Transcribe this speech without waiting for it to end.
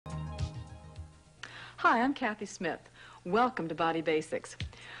Hi, I'm Kathy Smith. Welcome to Body Basics.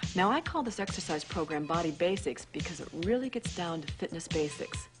 Now, I call this exercise program Body Basics because it really gets down to fitness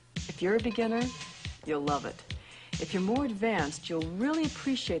basics. If you're a beginner, you'll love it. If you're more advanced, you'll really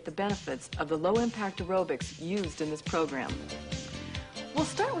appreciate the benefits of the low-impact aerobics used in this program. We'll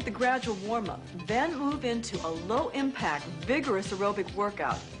start with a gradual warm-up, then move into a low-impact, vigorous aerobic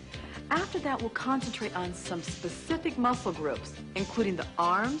workout. After that, we'll concentrate on some specific muscle groups, including the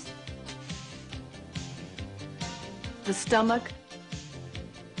arms, the stomach,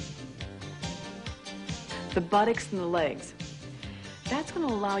 the buttocks, and the legs. That's going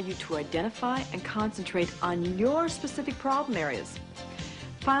to allow you to identify and concentrate on your specific problem areas.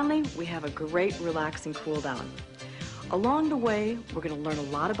 Finally, we have a great relaxing cool down. Along the way, we're going to learn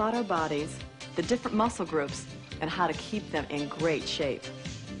a lot about our bodies, the different muscle groups, and how to keep them in great shape.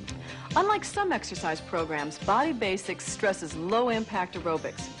 Unlike some exercise programs, Body Basics stresses low-impact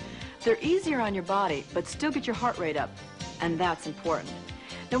aerobics. They're easier on your body, but still get your heart rate up, and that's important.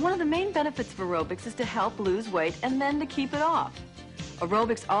 Now, one of the main benefits of aerobics is to help lose weight and then to keep it off.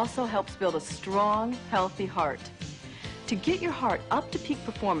 Aerobics also helps build a strong, healthy heart. To get your heart up to peak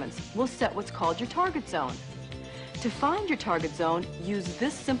performance, we'll set what's called your target zone. To find your target zone, use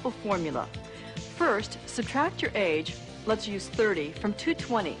this simple formula. First, subtract your age, let's use 30, from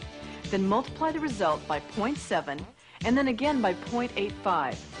 220. Then multiply the result by 0.7, and then again by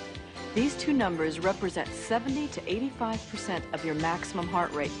 0.85. These two numbers represent 70 to 85% of your maximum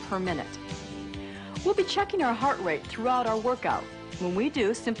heart rate per minute. We'll be checking our heart rate throughout our workout. When we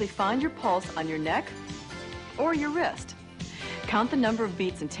do, simply find your pulse on your neck or your wrist. Count the number of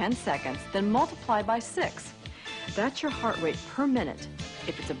beats in 10 seconds, then multiply by 6. That's your heart rate per minute.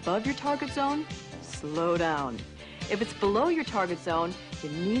 If it's above your target zone, slow down. If it's below your target zone, you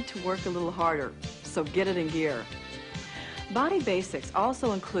need to work a little harder, so get it in gear. Body Basics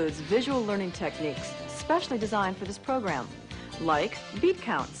also includes visual learning techniques specially designed for this program, like beat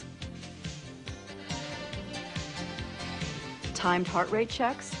counts, timed heart rate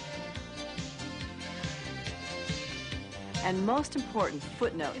checks, and most important,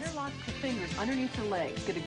 footnotes. Interlock the fingers underneath the legs. Get a